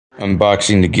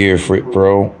Unboxing the Gear Fit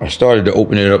Pro. I started to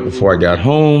open it up before I got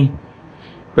home,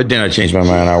 but then I changed my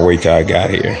mind. I'll wait till I got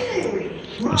here.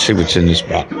 Let's see what's in this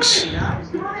box.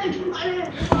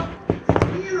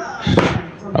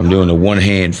 I'm doing the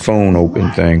one-hand phone open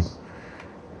thing.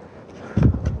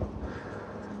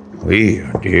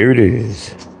 Well, there it is.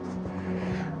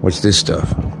 What's this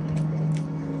stuff?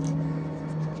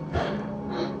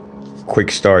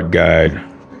 Quick start guide.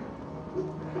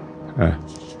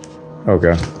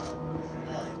 Okay.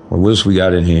 What else we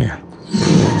got in here?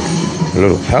 A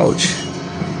little pouch.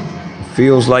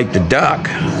 Feels like the dock.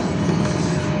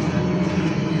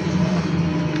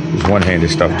 This one-handed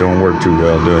stuff don't work too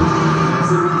well, do it?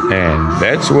 And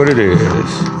that's what it is.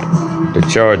 The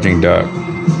charging dock.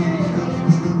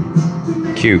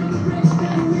 Cute.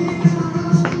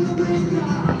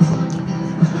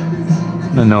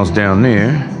 Nothing else down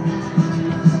there.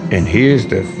 And here's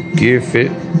the Gear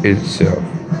Fit itself.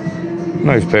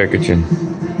 Nice packaging.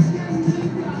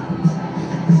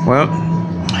 Well,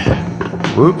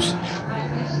 whoops.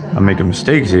 I'm making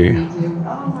mistakes here.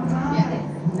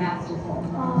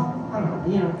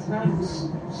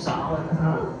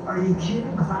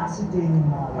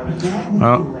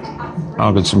 Well,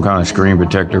 I'll get some kind of screen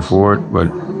protector for it,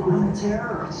 but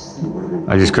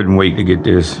I just couldn't wait to get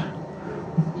this.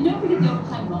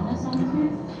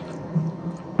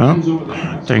 Well,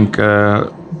 I think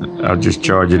I'll just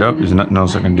charge it up. There's nothing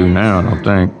else I can do now, I don't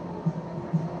think.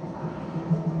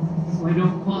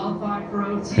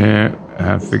 Yeah,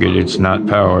 I figured it's not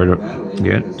powered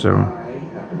yet, so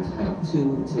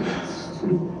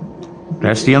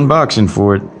that's the unboxing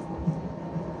for it.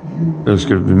 Looks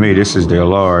good to me. This is their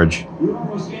large.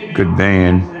 Good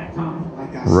band.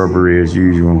 Rubbery as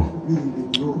usual.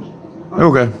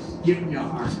 Okay.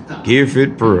 Gear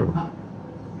Fit Pro.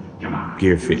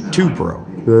 Gear Fit 2 Pro.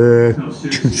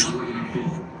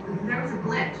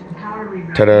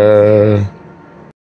 Ta-da!